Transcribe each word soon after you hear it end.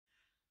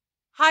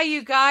Hi,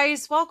 you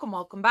guys.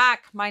 Welcome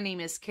back. My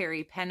name is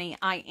Carrie Penny.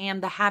 I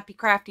am the Happy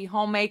Crafty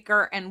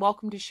Homemaker, and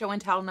welcome to show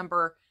and tell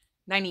number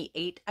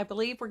 98, I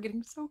believe. We're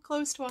getting so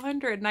close to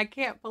 100, and I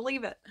can't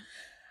believe it.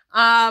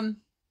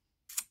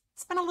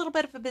 It's been a little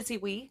bit of a busy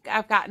week.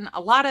 I've gotten a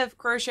lot of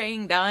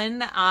crocheting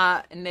done,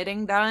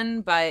 knitting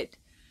done, but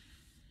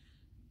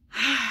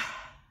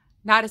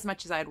not as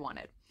much as I'd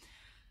wanted.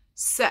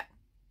 So,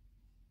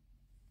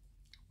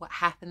 what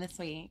happened this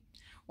week?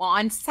 Well,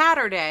 on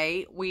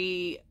Saturday,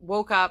 we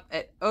woke up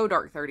at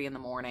dark 30 in the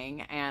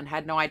morning and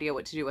had no idea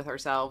what to do with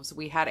ourselves.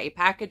 We had a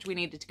package we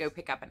needed to go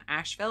pick up in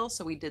Asheville,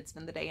 so we did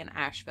spend the day in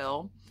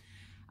Asheville.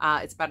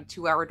 It's about a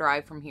 2-hour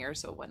drive from here,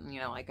 so it wasn't,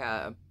 like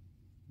a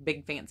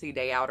big fancy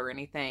day out or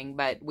anything.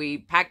 But we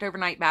packed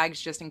overnight bags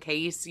just in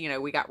case,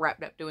 we got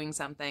wrapped up doing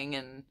something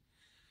and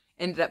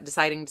ended up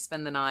deciding to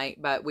spend the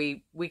night. But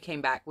we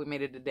came back. We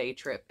made it a day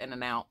trip in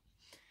and out.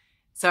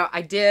 So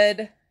I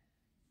did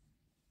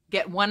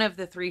get one of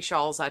the 3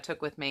 shawls I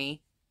took with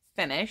me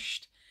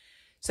finished.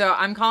 So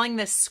I'm calling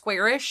this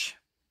Squarish.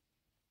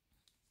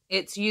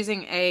 It's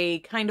using a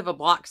kind of a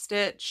block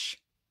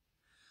stitch,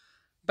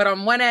 but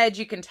on one edge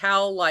you can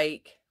tell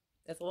like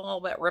it's a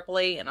little bit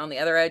ripply, and on the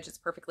other edge it's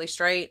perfectly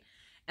straight.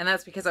 And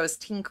that's because I was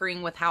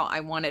tinkering with how I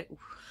wanted.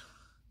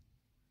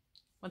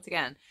 Once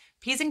again,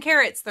 peas and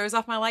carrots throws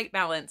off my light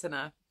balance, and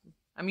I'm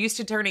used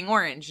to turning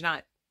orange,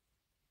 not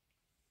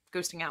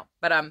ghosting out.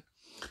 But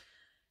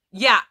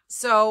yeah,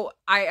 so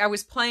I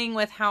was playing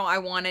with how I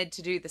wanted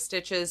to do the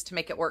stitches to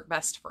make it work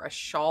best for a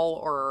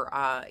shawl or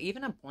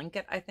even a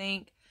blanket, I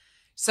think.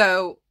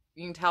 So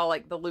you can tell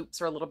like the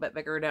loops are a little bit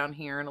bigger down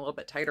here and a little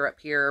bit tighter up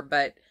here.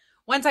 But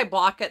once I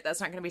block it, that's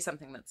not going to be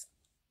something that's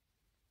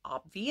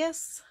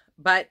obvious.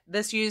 But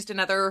this used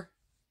another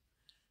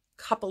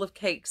couple of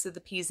cakes of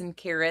the peas and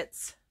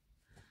carrots.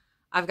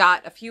 I've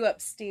got a few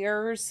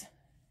upstairs,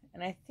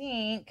 and I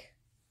think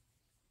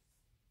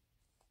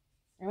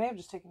I may have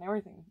just taken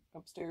everything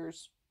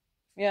upstairs.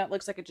 Yeah, it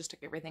looks like I just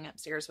took everything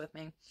upstairs with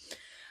me.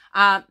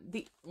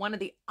 One of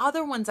the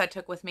other ones I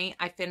took with me,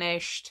 I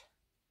finished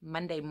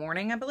Monday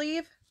morning, I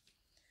believe.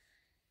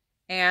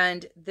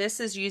 And this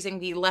is using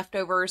the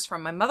leftovers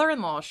from my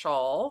mother-in-law's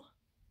shawl.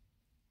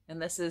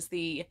 And this is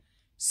the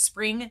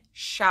Spring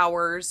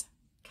Showers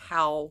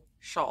cowl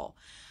shawl.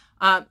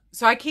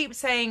 So I keep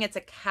saying it's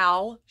a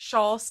cowl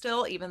shawl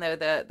still, even though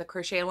the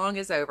crochet along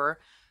is over.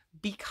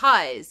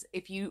 Because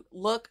if you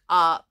look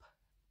up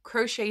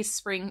Crochet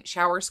Spring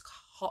Showers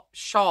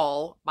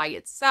shawl by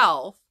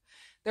itself,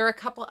 there are a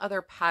couple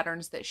other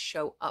patterns that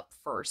show up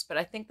first, but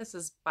I think this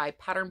is by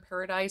Pattern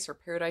Paradise or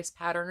Paradise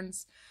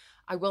Patterns.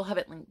 I will have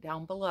it linked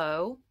down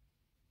below,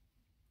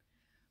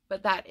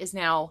 but that is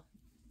now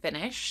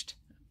finished.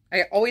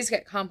 I always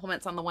get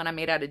compliments on the one I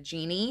made out of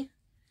Genie,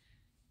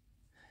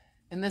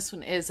 and this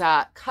one is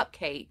a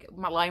Cupcake,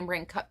 my Lime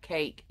Brand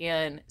Cupcake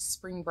in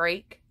Spring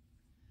Break.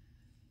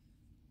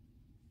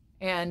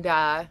 And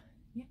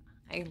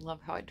I love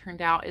how it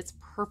turned out. It's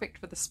perfect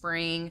for the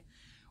spring.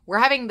 We're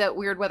having the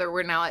weird weather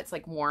where now it's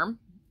like warm.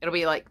 It'll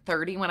be like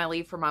 30 when I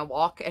leave for my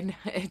walk, and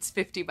it's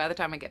 50 by the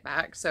time I get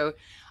back. So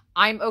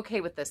I'm okay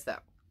with this though.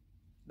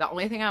 The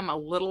only thing I'm a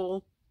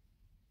little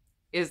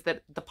is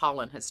that the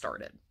pollen has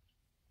started.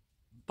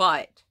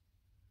 But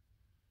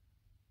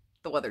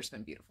the weather's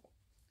been beautiful.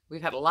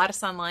 We've had a lot of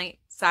sunlight.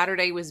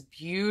 Saturday was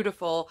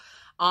beautiful.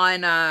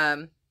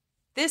 On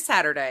this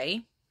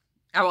Saturday,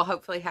 I will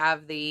hopefully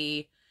have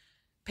the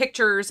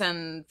pictures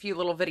and a few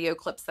little video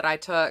clips that I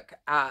took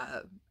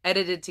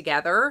edited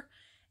together,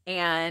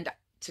 and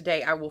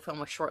today I will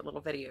film a short little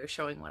video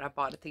showing what I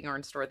bought at the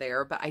yarn store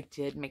there. But I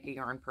did make a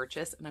yarn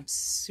purchase and I'm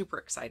super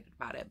excited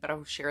about it, but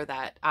I'll share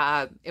that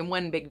in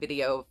one big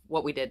video of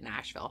what we did in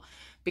Nashville,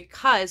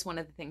 because one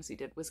of the things we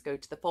did was go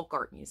to the Folk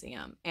Art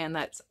Museum, and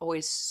that's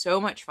always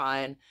so much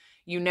fun.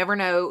 You never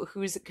know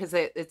who's, because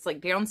it's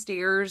like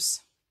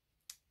downstairs,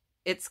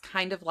 it's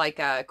kind of like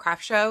a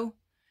craft show.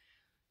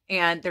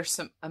 And there's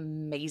some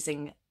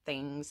amazing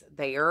things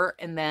there.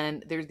 And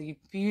then there's the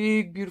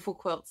big, beautiful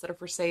quilts that are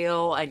for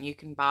sale. And you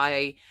can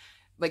buy,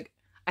 like,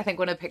 I think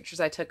one of the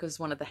pictures I took was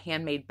one of the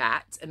handmade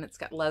bats. And it's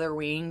got leather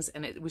wings.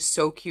 And it was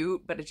so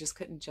cute. But it just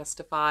couldn't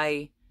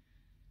justify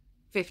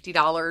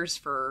 $50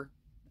 for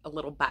a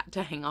little bat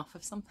to hang off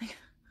of something.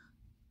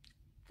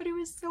 But it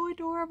was so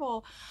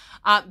adorable.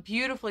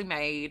 Beautifully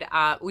made.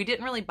 We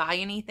didn't really buy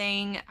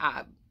anything.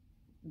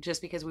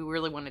 Just because we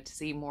really wanted to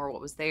see more what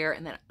was there.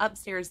 And then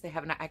upstairs they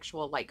have an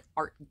actual like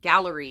art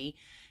gallery.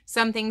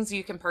 Some things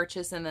you can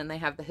purchase, and then they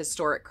have the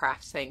historic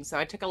crafts thing. So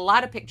I took a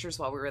lot of pictures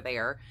while we were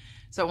there.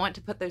 So I want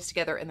to put those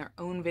together in their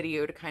own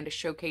video to kind of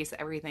showcase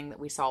everything that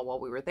we saw while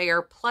we were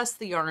there, plus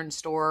the yarn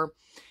store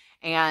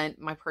and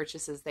my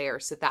purchases there.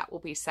 So that will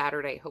be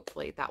Saturday.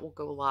 Hopefully that will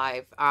go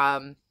live.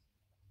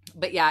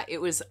 But yeah, it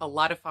was a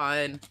lot of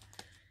fun.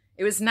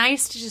 It was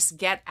nice to just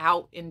get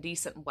out in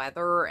decent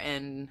weather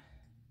and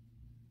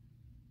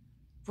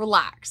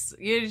relax.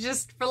 You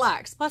just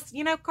relax. Plus,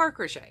 car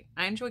crochet.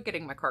 I enjoy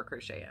getting my car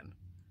crochet in.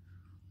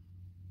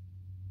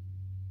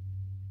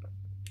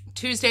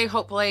 Tuesday,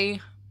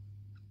 hopefully,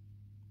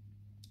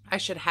 I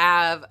should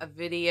have a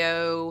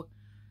video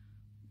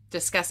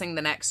discussing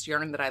the next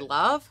yarn that I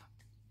love.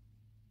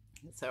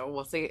 So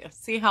we'll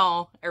see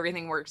how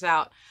everything works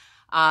out.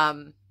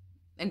 And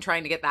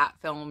trying to get that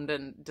filmed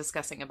and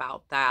discussing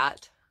about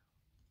that.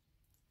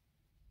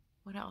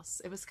 What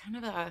else? It was kind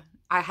of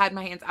I had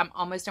my hands, I'm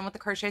almost done with the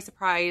crochet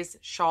surprise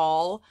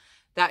shawl.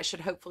 That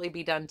should hopefully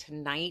be done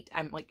tonight.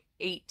 I'm like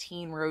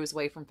 18 rows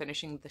away from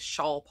finishing the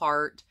shawl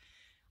part.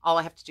 All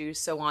I have to do is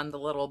sew on the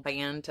little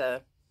band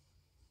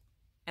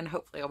and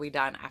hopefully I'll be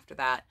done after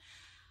that.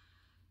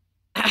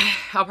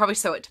 I'll probably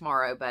sew it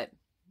tomorrow, but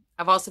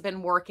I've also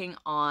been working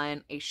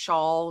on a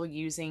shawl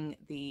using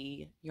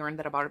the yarn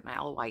that I bought at my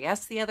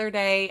LYS the other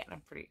day, and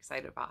I'm pretty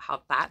excited about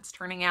how that's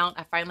turning out.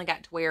 I finally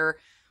got to where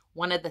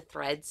one of the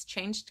threads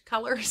changed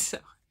colors, so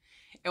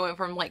it went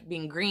from like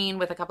being green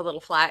with a couple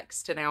little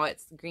flecks to now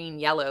it's green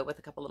yellow with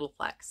a couple little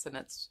flecks, and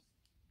it's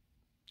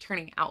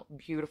turning out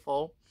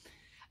beautiful.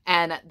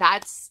 And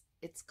it's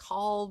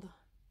called,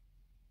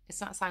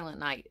 it's not Silent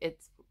Night,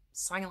 it's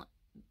Silent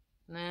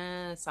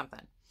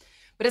something,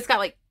 but it's got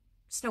like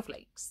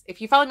snowflakes. If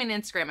you follow me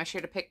on Instagram, I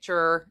shared a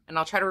picture, and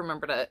I'll try to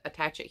remember to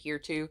attach it here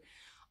too,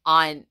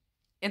 on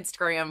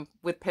Instagram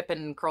with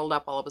Pippin curled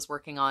up while I was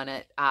working on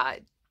it.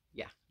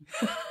 Yeah.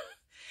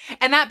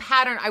 And that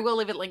pattern, I will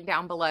leave it linked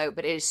down below,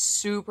 but it is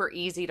super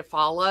easy to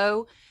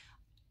follow.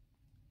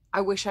 I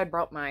wish I'd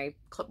brought my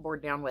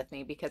clipboard down with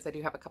me, because I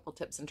do have a couple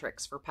tips and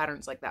tricks for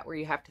patterns like that where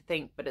you have to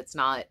think, but it's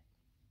not.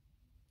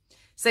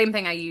 Same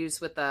thing I use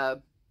with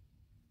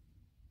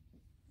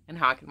and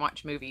how I can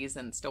watch movies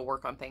and still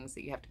work on things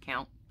that you have to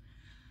count.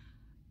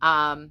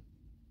 I've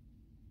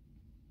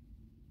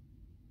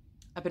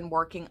been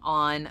working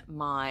on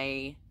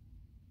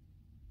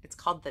it's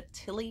called the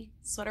Tilly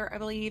sweater, I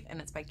believe, and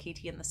it's by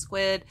Katie and the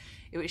Squid.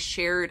 It was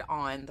shared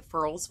on the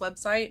Furls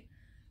website.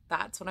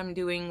 That's what I'm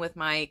doing with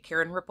my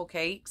Karen Ripple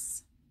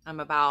cakes. I'm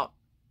about,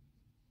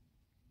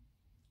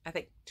 I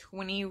think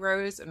 20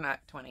 rows, or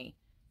not 20,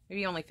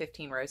 maybe only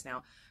 15 rows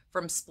now,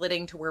 from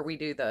splitting to where we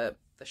do the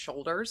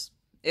shoulders.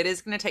 It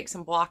is going to take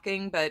some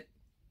blocking, but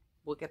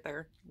we'll get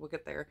there. We'll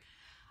get there.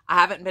 I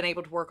haven't been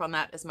able to work on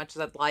that as much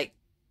as I'd like.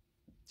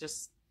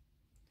 Just,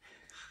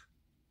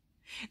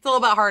 it's a little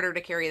bit harder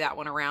to carry that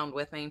one around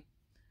with me.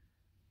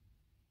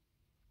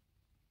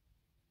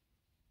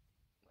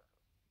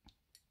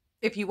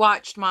 If you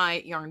watched my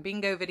yarn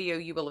bingo video,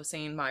 you will have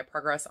seen my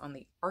progress on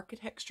the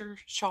architecture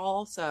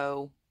shawl.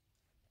 So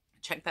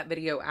check that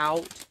video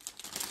out.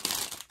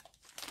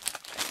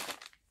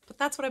 But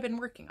that's what I've been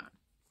working on.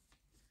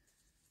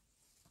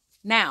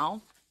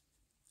 Now,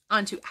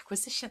 on to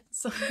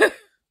acquisitions.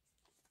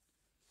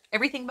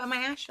 Everything but my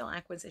Asheville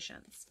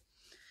acquisitions.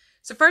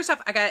 So first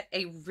off, I got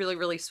a really,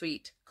 really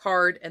sweet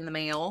card in the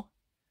mail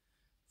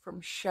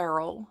from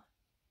Cheryl.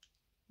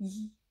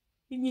 Isn't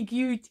he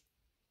cute?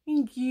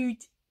 Isn't he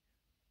cute?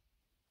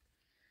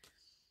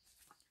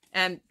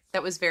 And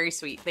that was very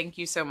sweet. Thank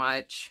you so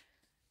much.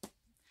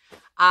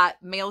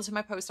 Mail to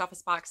my post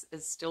office box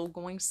is still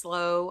going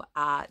slow.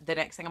 The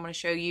next thing I'm going to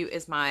show you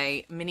is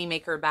my mini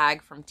maker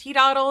bag from Tea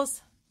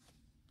Doddles.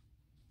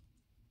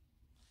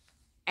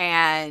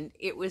 And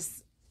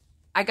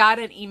I got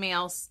an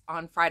email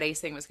on Friday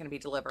saying it was going to be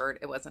delivered.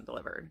 It wasn't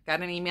delivered.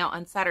 Got an email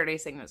on Saturday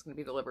saying it was going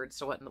to be delivered.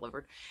 Still wasn't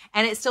delivered.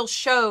 And it still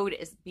showed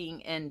as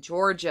being in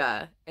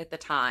Georgia at the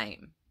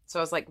time. So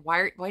I was like,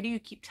 why do you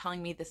keep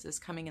telling me this is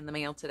coming in the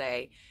mail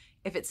today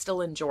if it's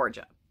still in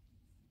Georgia?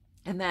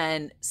 And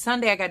then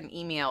Sunday I got an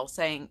email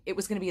saying it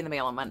was going to be in the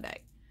mail on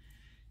Monday.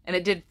 And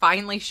it did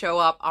finally show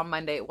up on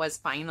Monday. It was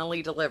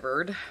finally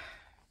delivered.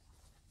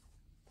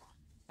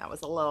 That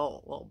was a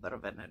little bit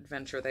of an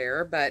adventure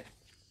there, but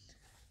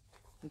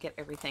get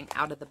everything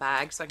out of the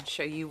bag so I can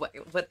show you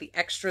what the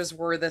extras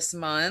were this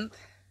month.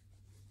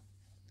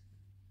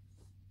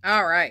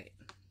 All right.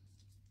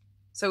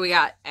 So we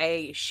got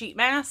a sheet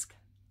mask,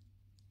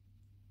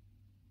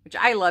 which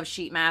I love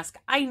sheet mask.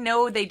 I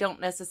know they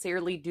don't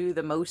necessarily do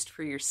the most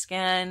for your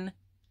skin,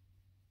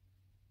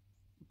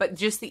 but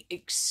just the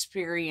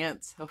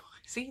experience of,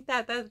 see,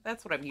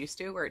 that's what I'm used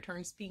to, where it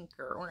turns pink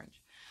or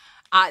orange.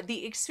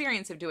 The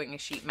experience of doing a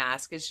sheet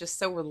mask is just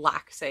so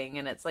relaxing,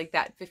 and it's like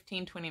that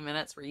 15-20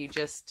 minutes where you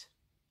just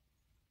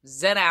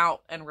zen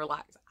out and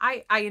relax.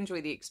 I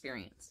enjoy the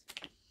experience.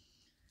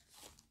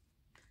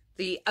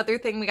 The other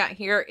thing we got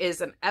here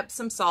is an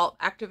Epsom salt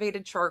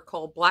activated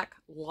charcoal black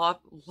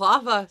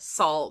lava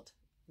salt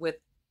with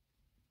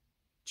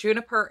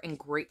juniper and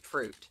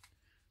grapefruit.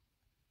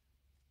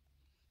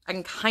 I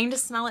can kind of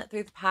smell it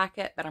through the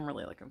packet, but I'm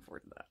really looking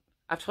forward to that.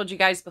 I've told you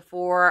guys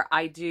before,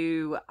 I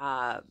do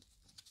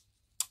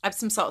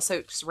Epsom salt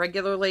soaks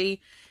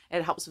regularly.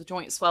 It helps with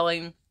joint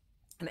swelling,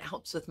 and it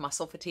helps with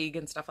muscle fatigue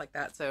and stuff like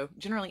that. So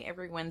generally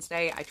every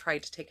Wednesday I try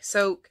to take a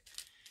soak.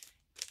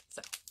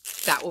 So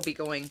that will be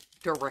going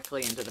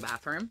directly into the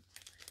bathroom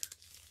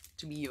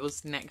to be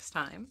used next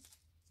time.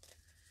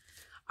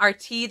 Our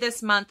tea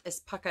this month is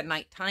Pucka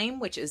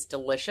Nighttime, which is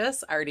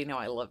delicious. I already know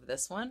I love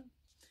this one.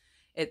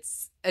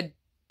 It's a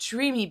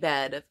dreamy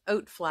bed of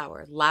oat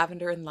flower,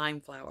 lavender, and lime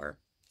flower.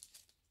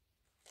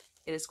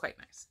 It is quite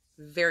nice.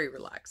 Very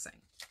relaxing.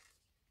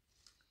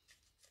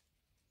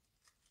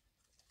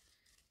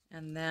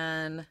 And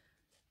then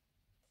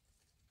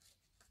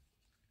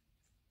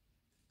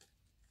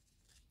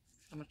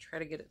I'm going to try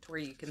to get it to where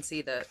you can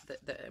see the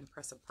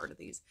impressive part of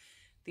these.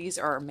 These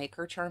are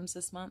maker charms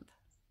this month.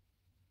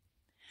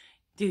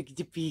 Dig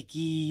the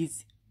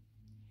piggies.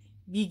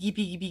 Piggy,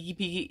 piggy, piggy,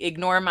 piggy.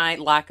 Ignore my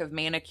lack of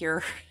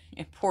manicure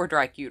and poor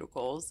dry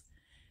cuticles.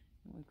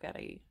 We've got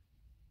a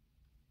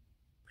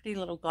pretty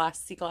little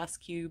sea glass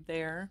cube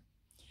there.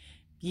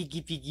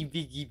 Piggy, piggy,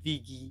 piggy,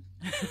 piggy.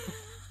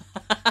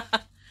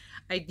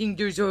 I think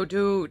they're so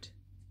cute.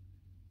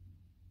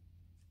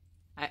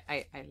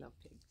 I love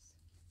pigs.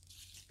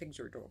 Pigs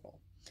are adorable.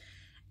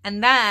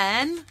 And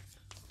then,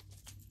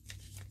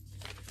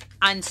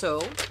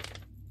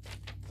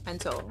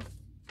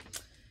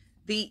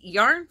 the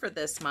yarn for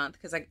this month,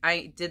 because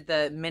I did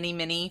the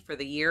mini for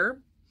the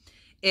year,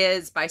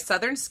 is by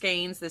Southern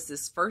Skeins. This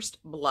is First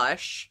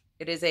Blush.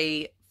 It is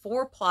a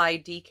 4-ply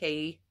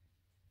DK,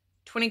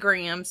 20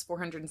 grams,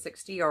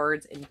 460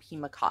 yards in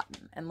Pima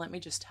cotton. And let me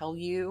just tell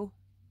you,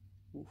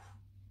 oof,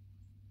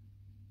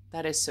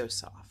 that is so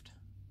soft.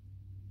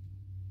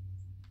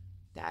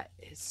 That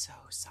is so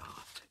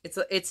soft.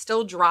 It's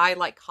still dry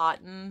like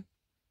cotton,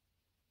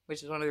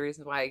 which is one of the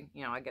reasons why,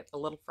 you know, I get a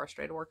little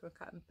frustrated working with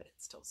cotton, but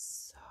it's still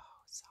so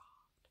soft.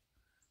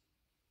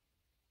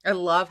 I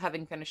love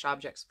having finished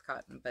objects with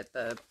cotton, but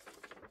the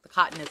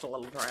cotton is a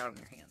little dry on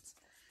your hands.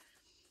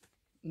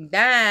 And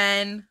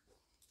then,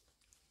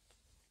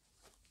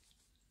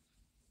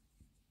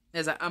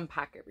 as I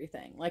unpack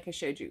everything, like I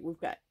showed you,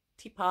 we've got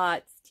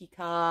teapots,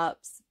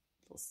 teacups,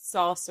 little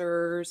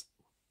saucers.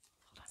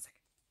 Hold on a second.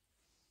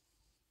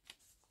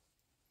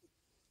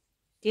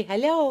 Say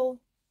hello.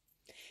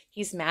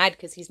 He's mad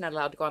because he's not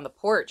allowed to go on the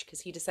porch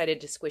because he decided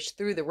to squish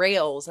through the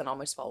rails and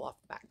almost fall off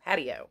the back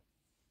patio.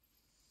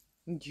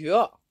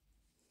 Yeah.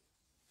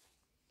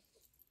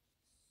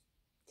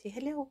 Say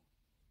hello.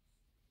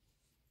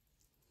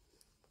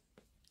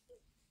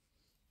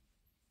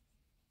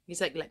 He's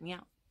like, let me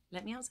out.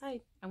 Let me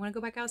outside. I want to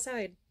go back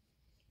outside.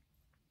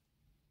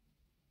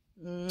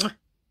 Mwah.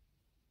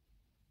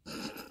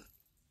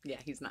 Yeah,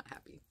 he's not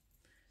happy.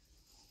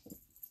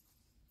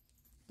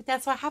 But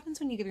that's what happens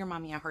when you give your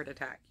mommy a heart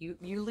attack. You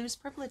lose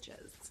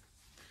privileges.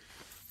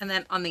 And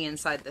then on the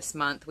inside this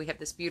month, we have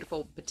this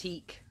beautiful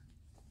batik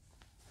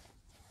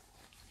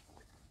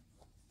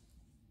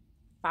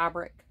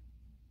fabric.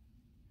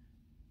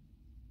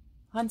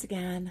 Once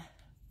again,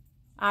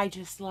 I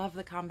just love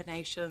the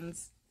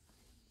combinations.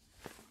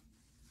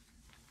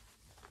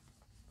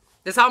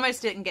 This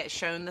almost didn't get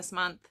shown this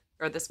month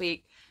or this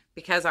week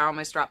because I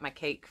almost dropped my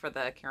cake for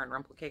the Karen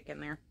Rumpel cake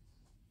in there.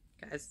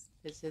 Guys,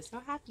 it's just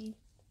so happy.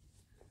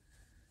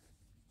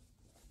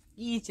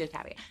 He's just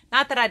happy.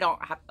 Not that I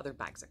don't have other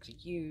bags actually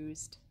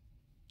used.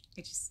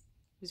 I just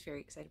was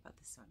very excited about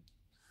this one.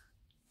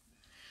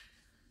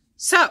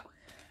 So,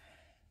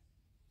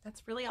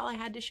 that's really all I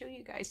had to show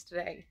you guys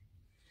today.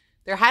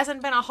 There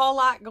hasn't been a whole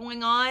lot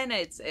going on.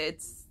 It's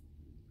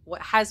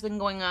what has been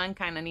going on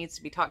kind of needs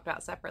to be talked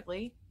about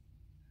separately.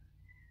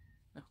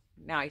 Oh,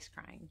 now he's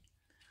crying.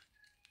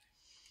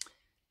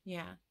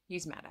 Yeah,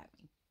 he's mad at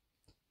me.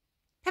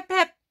 Pip,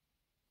 pip.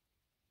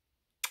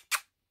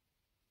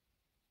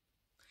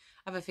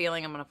 I have a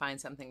feeling I'm going to find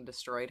something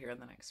destroyed here in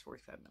the next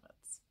 45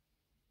 minutes.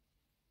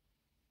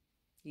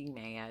 He's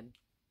mad.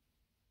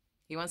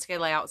 He wants to go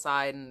lay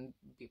outside and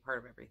be part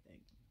of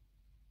everything.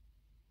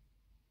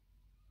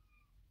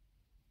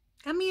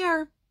 Come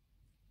here.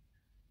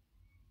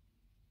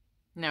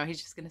 No,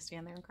 he's just going to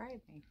stand there and cry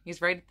at me.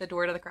 He's right at the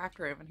door to the craft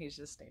room and he's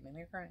just standing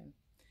there crying.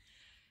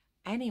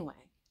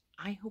 Anyway,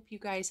 I hope you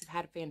guys have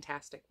had a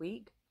fantastic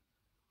week.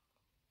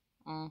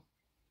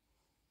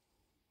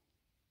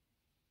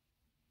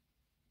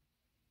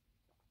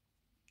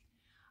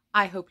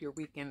 I hope your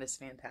weekend is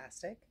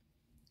fantastic.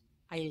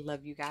 I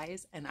love you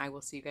guys, and I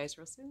will see you guys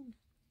real soon.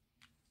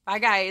 Bye,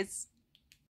 guys.